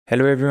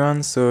Hello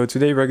everyone, so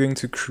today we're going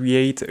to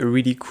create a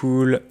really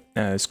cool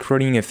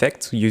scrolling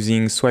effect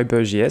using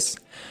Swiper.js.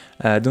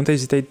 Don't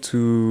hesitate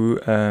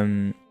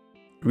to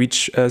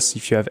reach us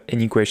if you have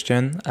any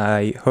question.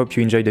 I hope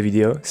you enjoyed the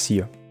video. See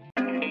you.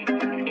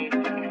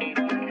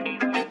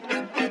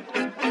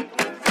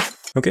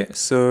 Okay,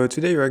 so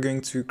today we're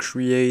going to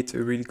create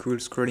a really cool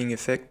scrolling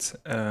effect.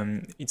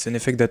 It's an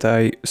effect that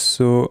I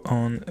saw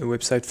on a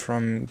website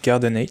from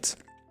Garden8.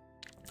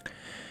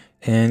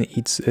 And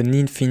it's an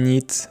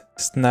infinite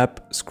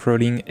snap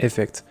scrolling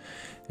effect.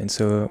 And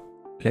so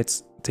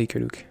let's take a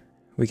look.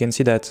 We can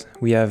see that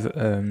we have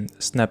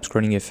snap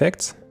scrolling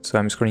effect. So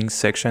I'm scrolling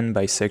section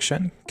by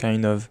section,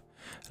 kind of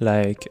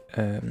like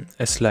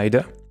a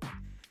slider.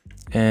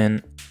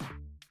 And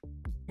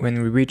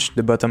when we reach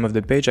the bottom of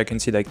the page, I can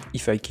see that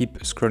if I keep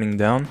scrolling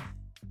down,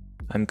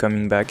 I'm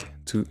coming back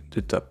to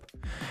the top.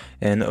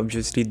 And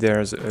obviously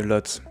there's a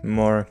lot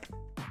more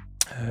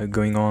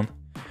going on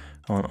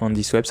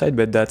this website,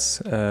 but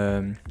that's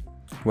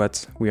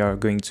what we are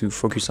going to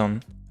focus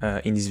on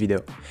in this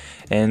video.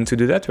 And to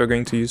do that, we're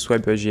going to use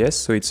Swiper.js.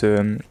 So it's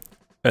a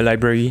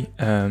library,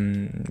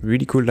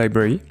 really cool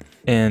library,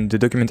 and the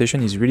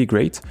documentation is really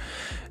great.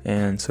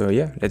 And so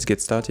yeah, let's get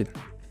started.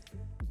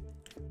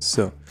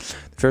 So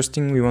the first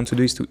thing we want to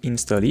do is to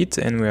install it,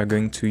 and we are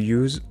going to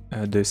use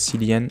the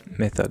cdn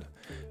method.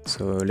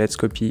 So let's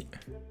copy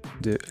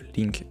the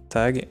link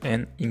tag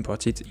and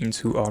import it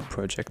into our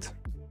project.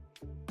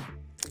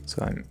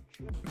 So I'm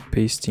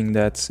pasting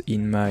that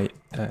in my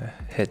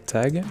head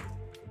tag.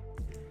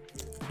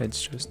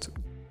 Let's just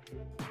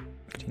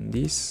clean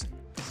this.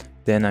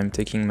 Then I'm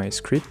taking my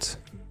script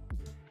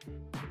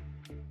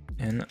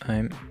and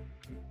I'm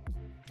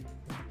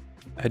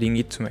adding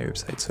it to my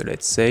website. So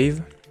let's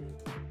save.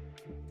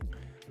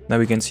 Now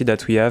we can see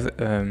that we have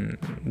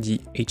the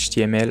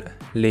HTML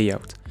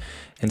layout.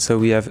 And so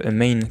we have a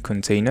main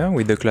container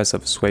with the class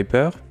of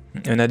Swiper,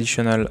 an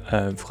additional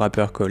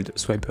wrapper called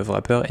Swiper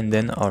wrapper, and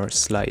then our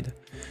slide.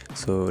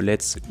 So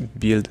let's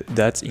build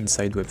that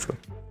inside Webflow.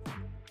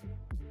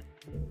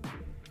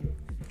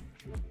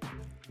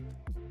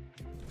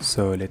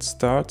 So let's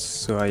start.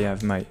 So I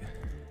have my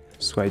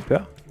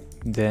Swiper,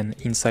 then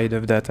inside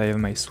of that I have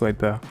my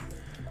Swiper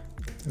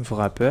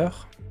wrapper,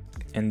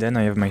 and then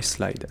I have my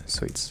slide.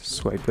 So it's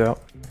Swiper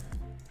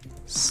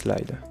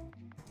slide.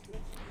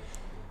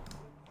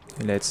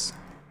 Let's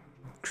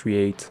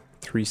create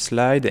 3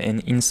 slides,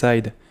 and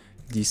inside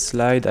this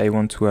slide I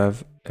want to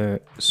have a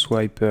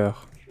Swiper,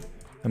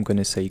 I'm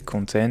gonna say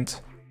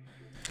content.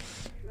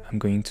 I'm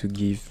going to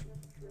give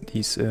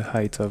this a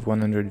height of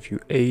 100 view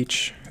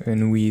h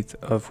and width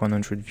of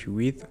 100 view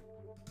width.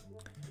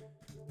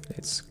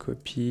 Let's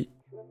copy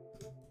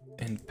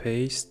and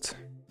paste.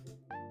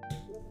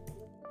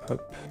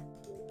 Hop.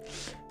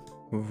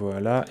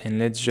 Voila, and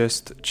let's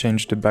just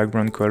change the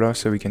background color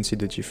so we can see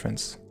the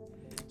difference.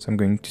 So I'm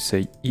going to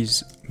say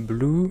is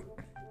blue.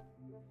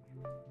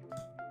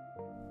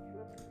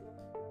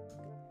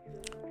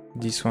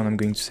 This one I'm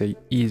going to say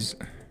is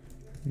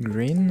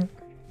green,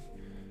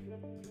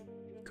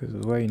 because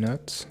why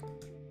not?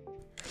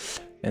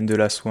 And the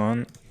last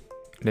one,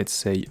 let's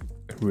say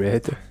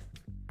red.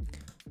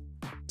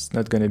 It's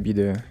not gonna be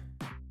the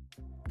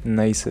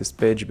nicest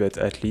page, but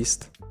at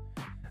least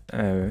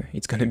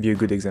it's gonna be a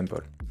good example.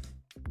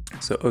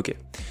 So okay,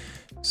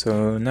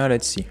 so now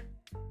let's see.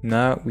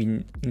 Now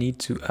we need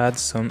to add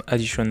some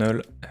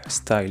additional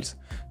styles.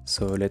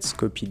 So let's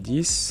copy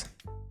this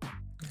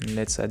and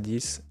let's add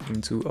this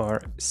into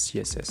our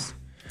CSS.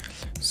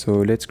 So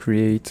let's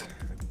create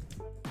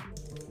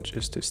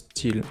just a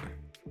style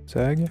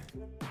tag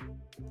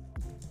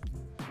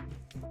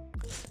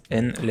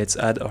and let's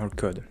add our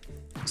code.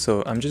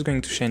 So I'm just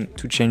going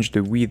to change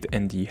the width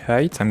and the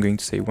height. I'm going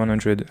to say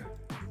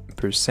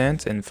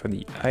 100%, and for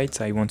the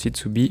height I want it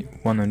to be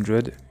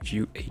 100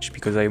 view h,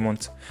 because I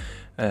want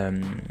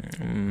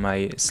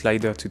my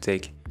slider to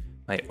take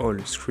my whole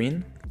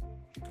screen.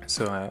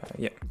 So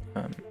yeah,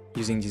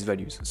 using these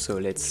values. So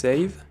let's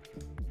save,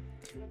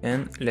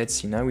 and let's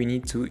see. Now we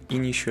need to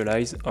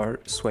initialize our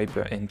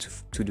Swiper, and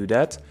to do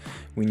that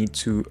we need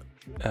to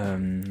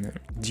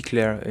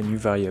declare a new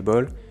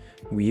variable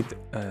with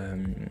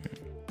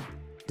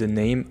the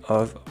name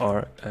of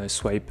our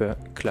Swiper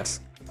class.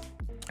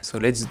 So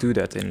let's do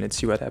that and let's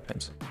see what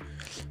happens.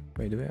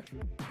 By the way,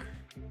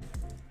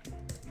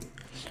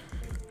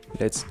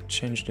 let's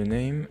change the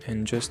name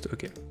and just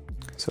okay.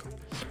 So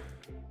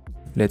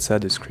let's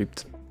add a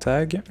script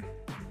tag.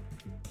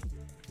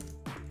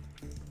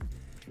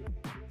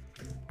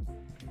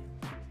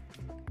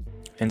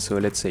 And so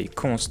let's say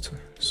const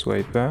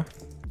Swiper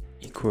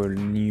equal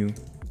new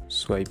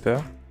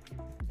Swiper,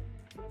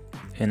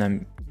 and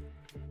I'm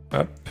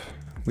up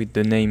with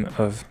the name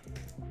of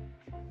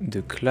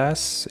the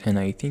class, and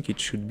I think it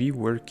should be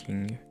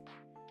working.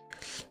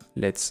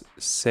 Let's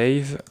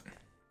save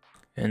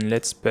and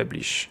let's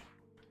publish.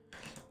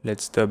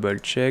 Let's double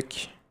check.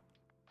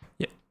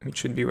 Yeah, it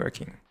should be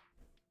working.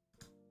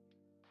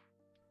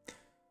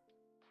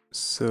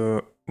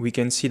 So we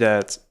can see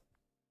that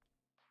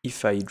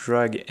if I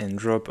drag and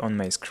drop on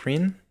my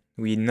screen,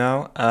 we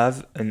now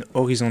have an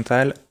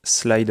horizontal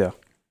slider.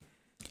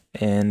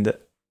 And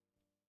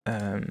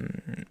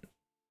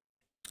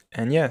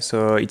yeah,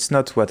 so it's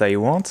not what I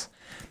want,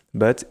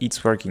 but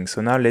it's working.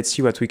 So now let's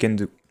see what we can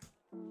do.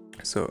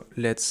 So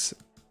let's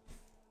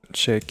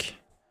check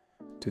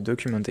the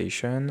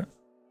documentation.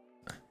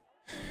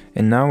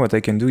 And now what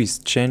I can do is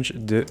change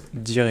the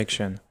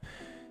direction.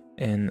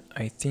 And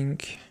I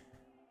think,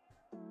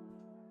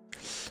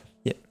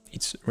 yeah,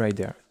 it's right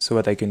there. So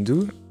what I can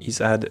do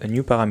is add a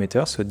new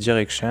parameter, so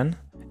direction,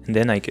 and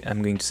then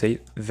I'm going to say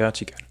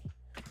vertical.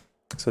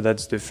 So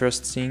that's the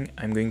first thing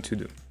I'm going to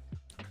do.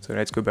 So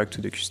let's go back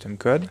to the custom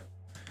code.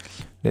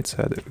 Let's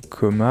add a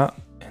comma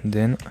and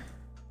then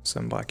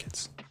some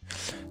brackets.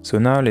 So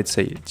now let's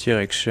say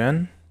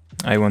direction,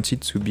 I want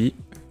it to be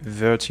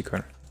vertical.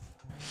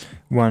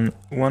 One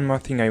more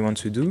thing I want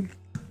to do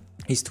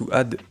is to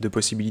add the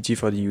possibility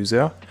for the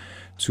user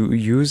to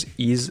use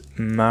his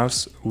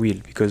mouse wheel,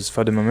 because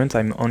for the moment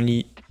I'm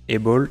only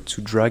able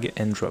to drag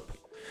and drop.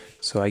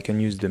 So I can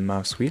use the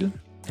mouse wheel,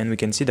 and we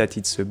can see that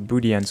it's a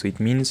boolean, so it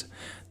means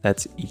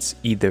that it's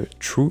either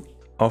true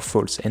or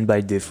false, and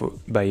by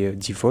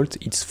default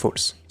it's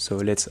false. So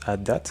let's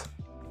add that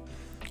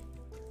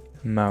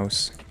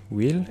mouse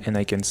wheel, and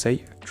I can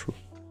say true.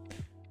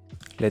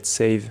 Let's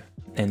save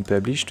and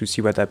publish to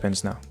see what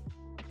happens now.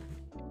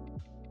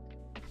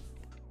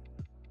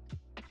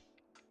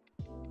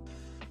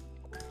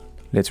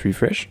 Let's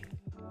refresh.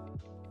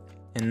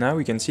 And now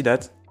we can see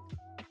that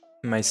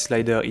my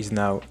slider is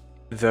now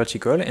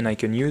vertical and I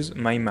can use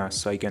my mouse.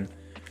 So I can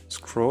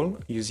scroll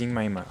using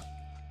my mouse.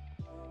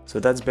 So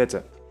that's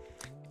better.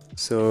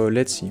 So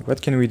let's see,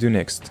 what can we do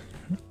next?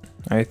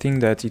 I think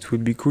that it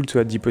would be cool to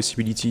add the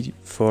possibility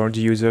for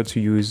the user to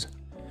use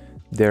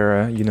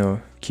their,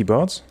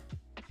 keyboards.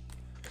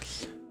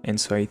 And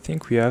so I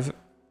think we have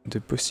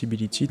the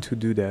possibility to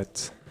do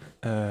that.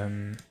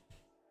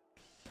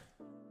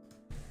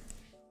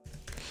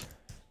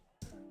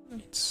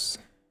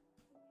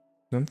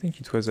 I don't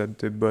think it was at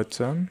the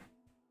bottom.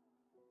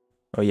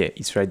 Oh yeah,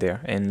 it's right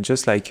there. And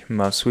just like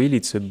mouse wheel,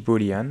 it's a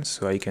boolean,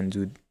 so I can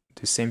do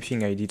the same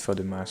thing I did for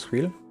the mouse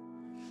wheel.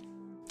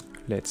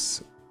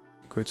 Let's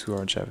go to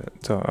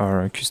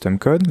our custom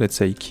code. Let's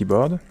say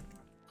keyboard,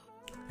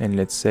 and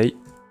let's say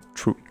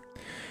true.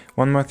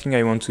 One more thing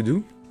I want to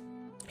do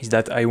is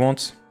that I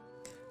want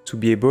to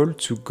be able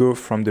to go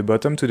from the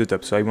bottom to the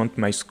top. So I want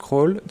my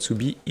scroll to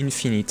be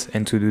infinite,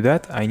 and to do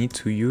that I need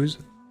to use,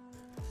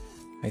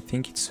 I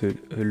think it's a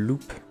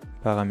loop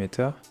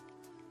parameter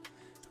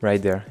right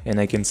there,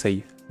 and I can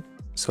say,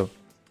 so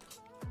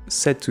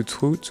set to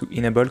true to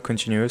enable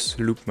continuous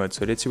loop mode.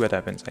 So let's see what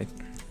happens.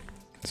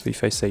 So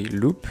if I say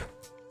loop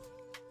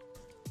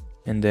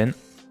and then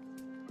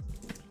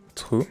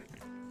true,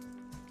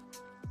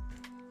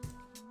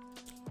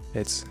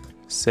 let's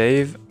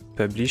save,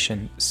 publish,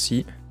 and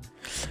see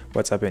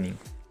what's happening.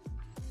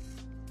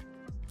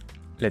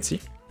 Let's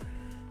see.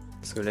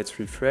 So let's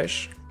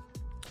refresh.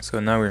 So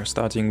now we're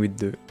starting with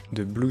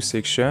the blue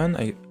section.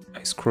 I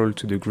scroll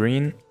to the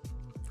green,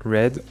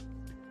 red,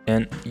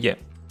 and yeah,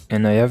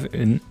 and I have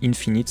an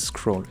infinite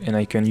scroll, and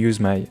I can use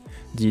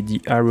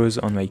the arrows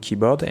on my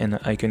keyboard, and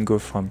I can go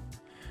from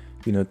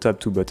top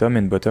to bottom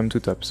and bottom to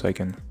top. So I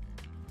can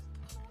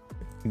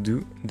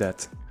do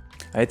that.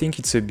 I think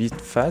it's a bit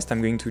fast.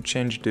 I'm going to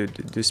change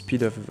the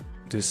speed of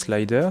the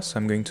slider, so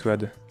I'm going to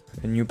add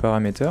a new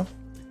parameter.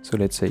 So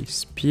let's say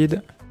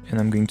speed, and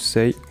I'm going to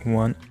say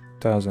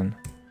 1000.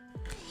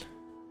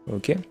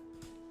 Okay,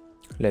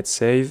 let's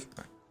save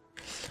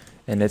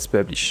and let's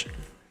publish.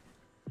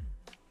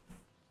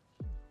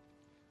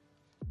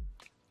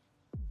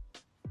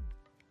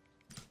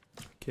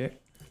 Okay,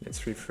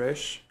 let's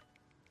refresh,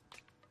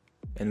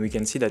 and we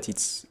can see that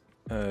it's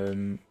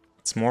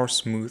more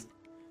smooth,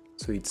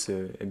 so it's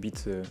a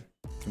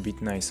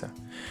bit nicer.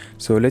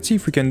 So let's see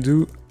if we can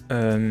do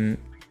a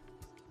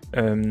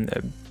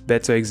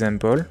better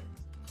example.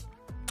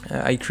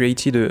 I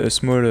created a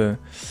small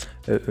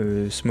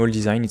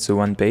design. It's a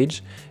one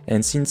page,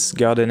 and since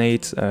Garden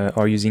 8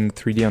 are using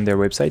 3D on their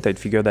website, I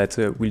figured that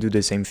we'll do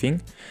the same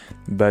thing,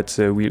 but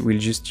we'll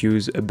just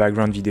use a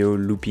background video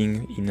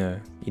looping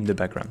in the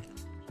background.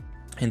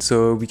 And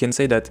so we can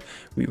say that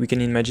we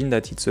can imagine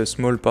that it's a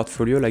small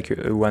portfolio, like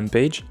a one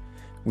page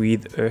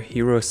with a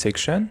hero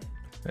section,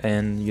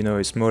 and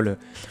a small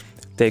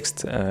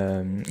text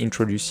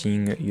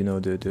introducing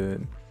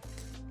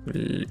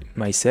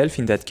myself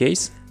in that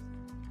case.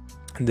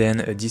 Then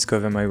a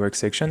discover my work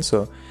section,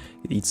 so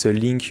it's a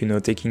link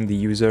taking the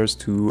users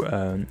to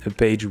a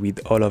page with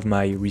all of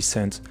my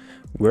recent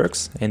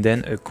works, and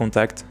then a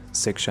contact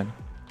section.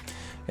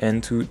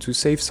 And to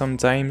save some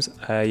time,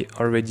 I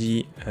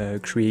already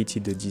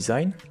created the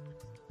design,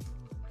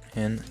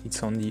 and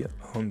it's on the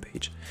home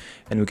page,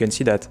 and we can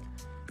see that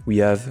we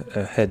have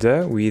a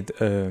header with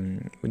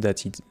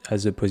that it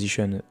has a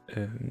position.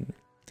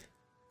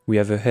 We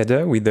have a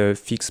header with a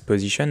fixed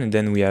position, and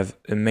then we have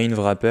a main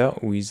wrapper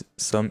with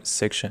some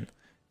section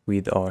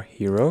with our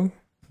hero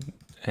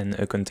and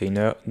a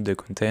container, the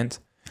content,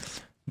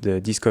 the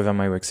discover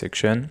my work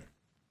section,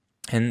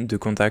 and the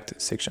contact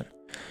section.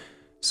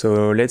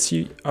 So let's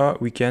see how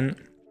we can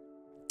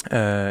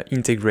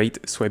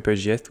integrate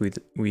Swiper.js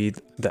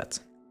with that.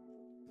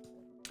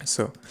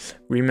 So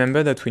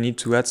remember that we need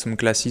to add some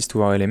classes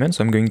to our element.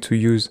 So I'm going to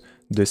use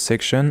the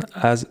section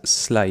as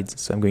slides.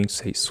 So I'm going to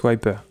say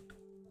Swiper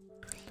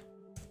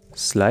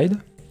slide,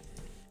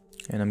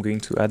 and I'm going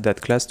to add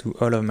that class to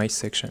all of my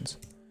sections.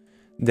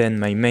 Then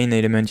my main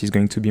element is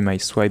going to be my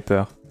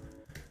Swiper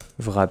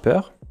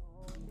wrapper,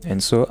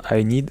 and so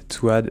I need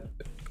to add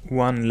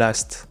one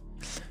last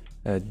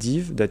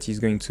div that is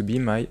going to be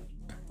my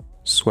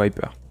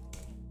Swiper.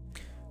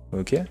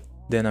 Okay,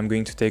 then I'm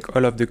going to take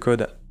all of the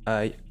code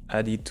I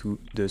added to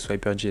the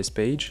Swiper.js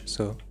page,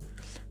 so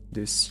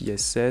the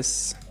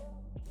CSS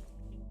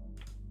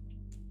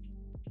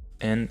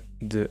and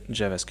the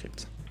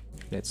JavaScript.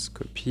 Let's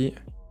copy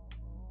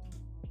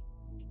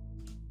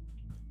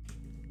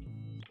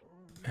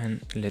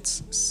and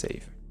let's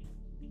save.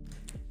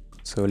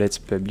 So let's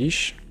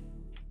publish.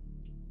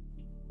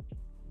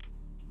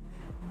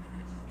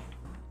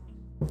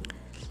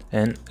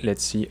 And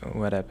let's see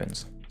what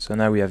happens. So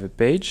now we have a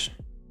page.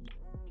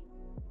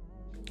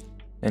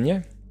 And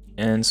yeah,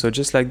 and so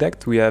just like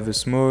that, we have a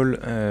small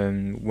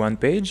one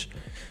page.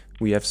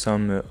 We have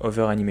some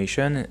other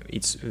animation.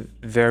 It's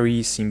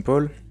very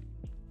simple,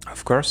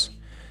 of course,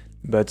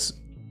 but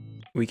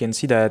we can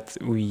see that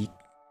we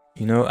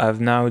have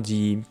now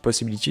the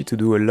possibility to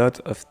do a lot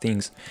of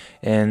things.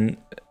 And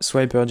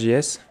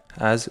Swiper.js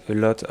has a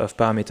lot of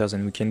parameters,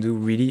 and we can do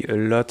really a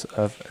lot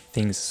of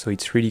things. So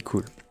it's really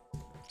cool.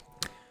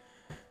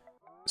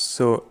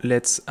 So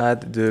let's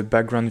add the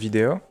background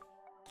video.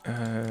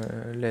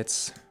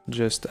 Let's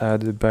just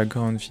add a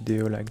background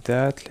video like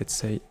that. Let's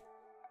say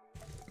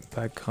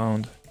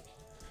background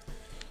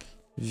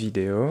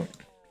video.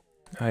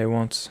 I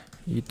want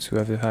it to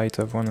have a height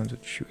of 100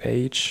 view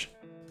h,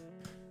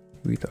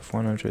 width of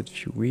 100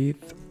 view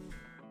width.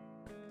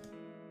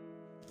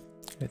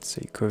 Let's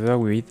say cover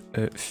with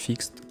a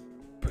fixed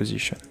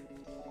position.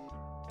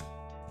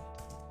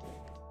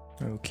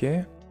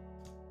 Okay.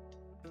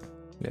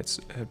 Let's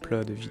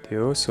upload a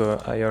video.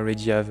 So I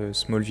already have a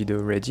small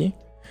video ready.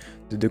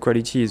 The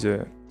quality is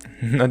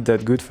not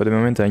that good for the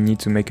moment. I need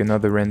to make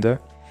another render,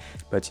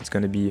 but it's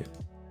going to be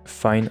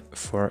fine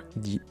for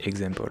the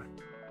example.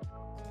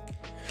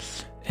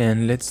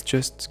 And let's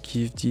just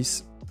give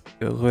this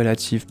a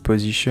relative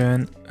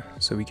position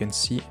so we can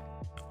see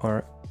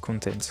our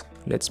content.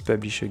 Let's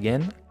publish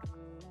again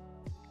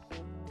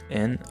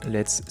and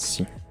let's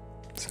see.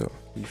 So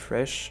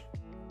refresh.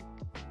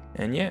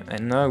 And yeah,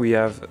 and now we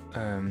have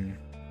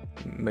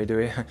by the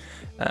way,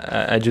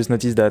 I just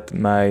noticed that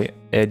my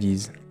head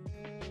is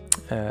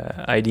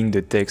hiding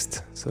the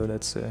text, so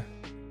that's a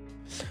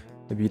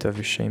bit of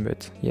a shame,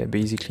 but yeah,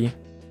 basically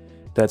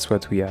that's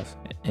what we have.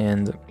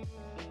 And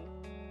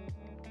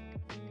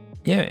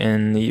yeah,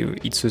 and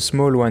it's a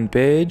small one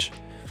page,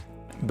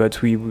 but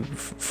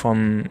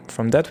from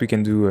that we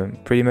can do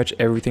pretty much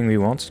everything we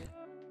want.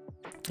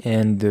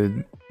 And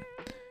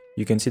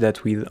you can see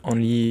that with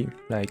only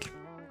like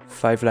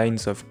 5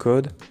 lines of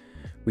code,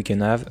 we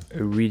can have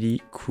a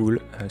really cool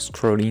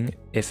scrolling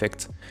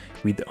effect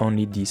with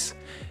only this.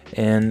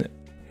 And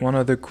one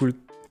other cool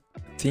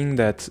thing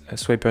that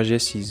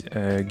Swiper.js is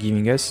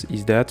giving us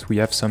is that we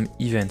have some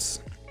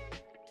events.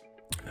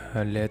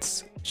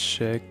 Let's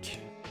check,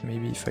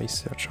 maybe if I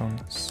search on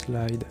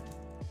slide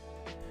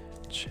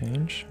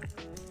change.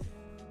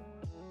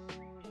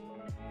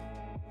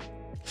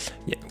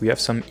 Yeah, we have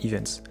some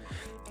events.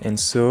 And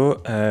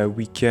so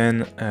we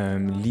can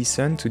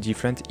listen to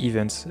different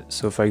events.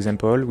 So for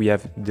example, we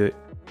have the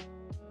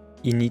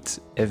init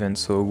event.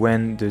 So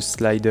when the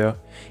slider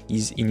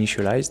is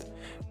initialized,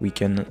 we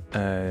can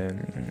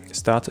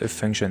start a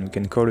function, we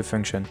can call a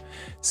function.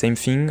 Same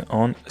thing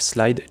on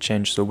slide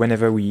change. So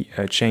whenever we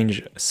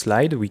change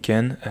slide, we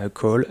can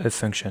call a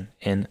function.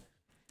 And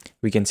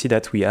we can see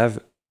that we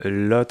have a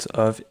lot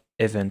of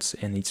events,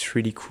 and it's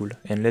really cool.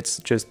 And let's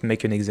just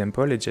make an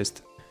example. Let's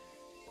just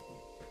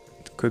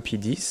copy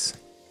this,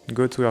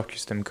 go to our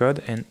custom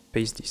code and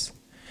paste this.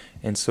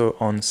 And so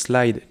on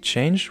slide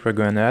change, we're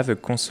going to have a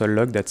console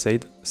log that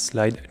said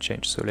slide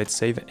change. So let's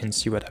save and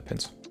see what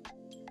happens.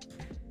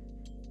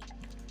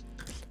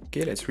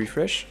 Okay, let's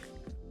refresh.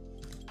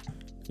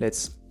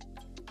 Let's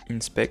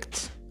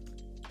inspect.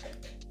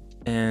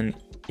 And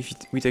if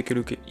we take a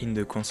look in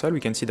the console, we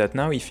can see that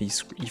now if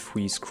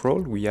we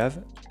scroll, we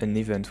have an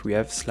event, we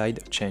have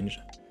slide change.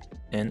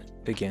 And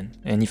again,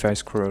 and if I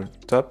scroll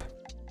top,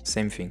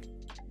 same thing.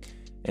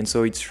 And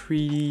so it's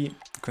really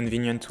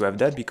convenient to have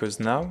that, because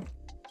now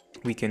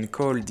we can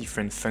call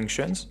different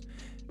functions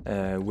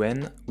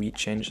when we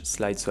change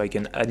slides. So I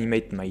can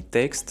animate my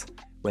text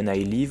when I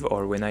leave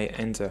or when I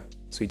enter.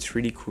 So it's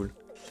really cool.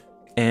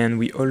 And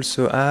we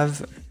also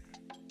have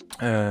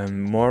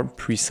more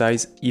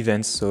precise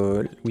events.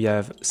 So we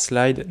have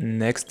slide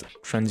next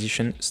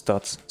transition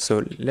starts.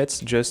 So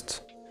let's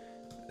just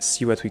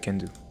see what we can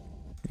do,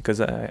 because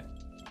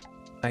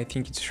I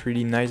think it's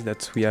really nice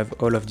that we have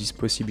all of these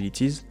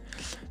possibilities.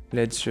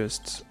 Let's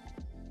just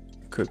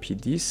copy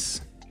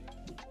this.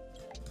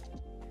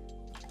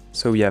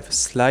 So we have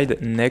slide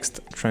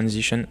next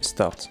transition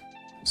start.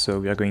 So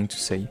we are going to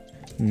say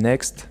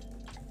next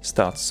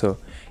start. So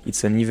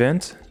it's an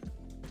event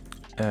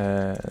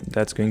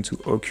that's going to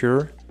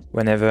occur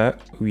whenever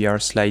we are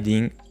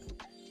sliding,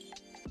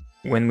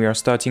 when we are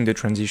starting the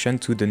transition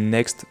to the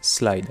next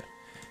slide.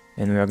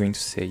 And we are going to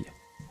say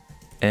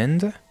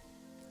end.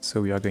 So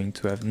we are going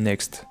to have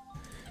next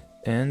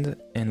end,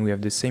 and we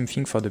have the same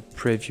thing for the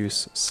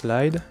previous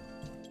slide.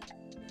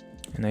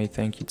 And I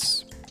think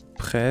it's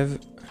prev,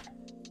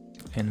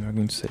 and we're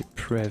going to say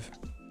prev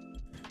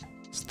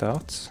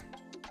start,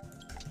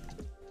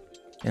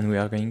 and we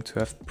are going to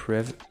have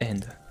prev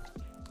end.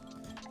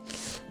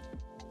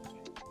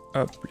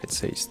 Let's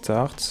say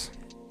start,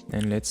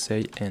 and let's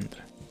say end.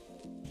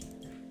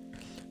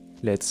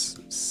 Let's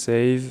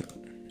save,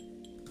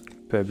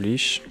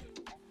 publish,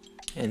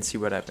 and see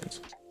what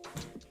happens.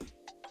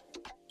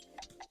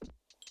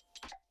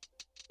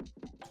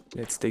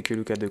 Let's take a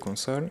look at the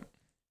console.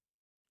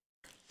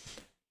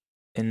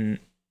 And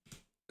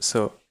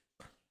so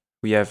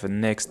we have a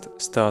next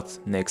start,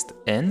 next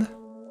end.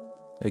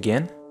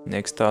 Again,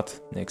 next start,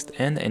 next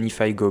end. And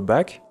if I go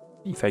back,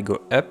 if I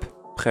go up,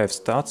 prev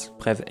start,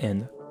 prev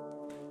end.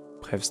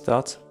 Prev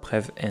start,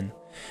 prev end.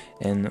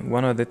 And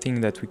one other thing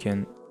that we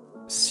can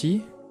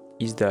see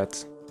is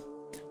that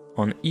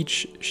on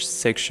each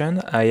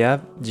section I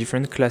have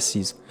different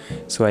classes.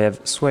 So I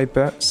have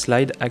swiper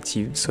slide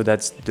active, so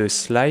that's the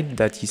slide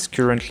that is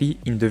currently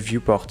in the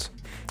viewport.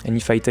 And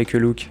if I take a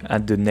look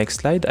at the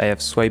next slide, I have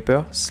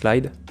swiper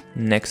slide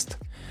next,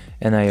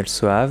 and I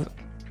also have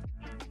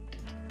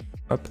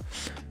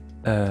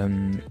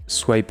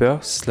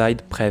swiper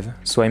slide prev.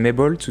 So I'm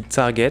able to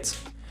target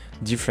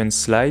different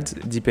slides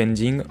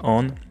depending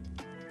on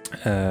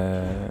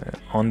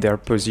their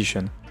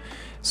position.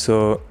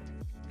 So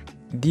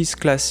these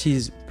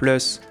classes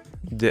plus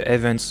the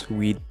events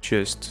we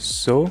just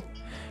saw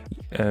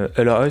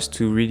allow us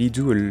to really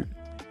do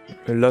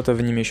a lot of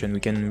animation. We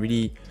can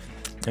really,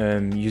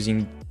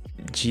 using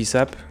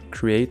GSAP,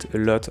 create a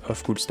lot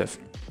of cool stuff.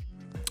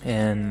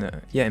 And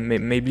yeah,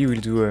 maybe we'll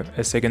do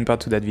a second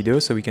part to that video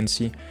so we can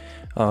see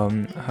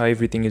how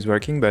everything is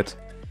working, but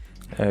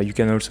you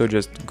can also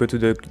just go to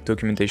the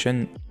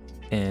documentation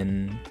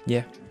and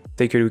yeah,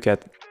 take a look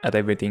at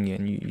everything,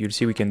 and you'll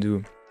see we can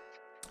do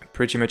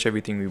pretty much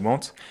everything we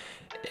want,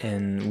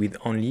 and with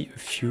only a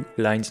few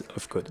lines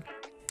of code.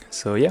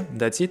 So yeah,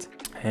 that's it.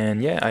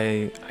 And yeah,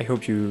 I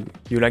hope you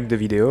liked the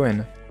video,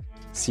 and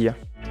see ya.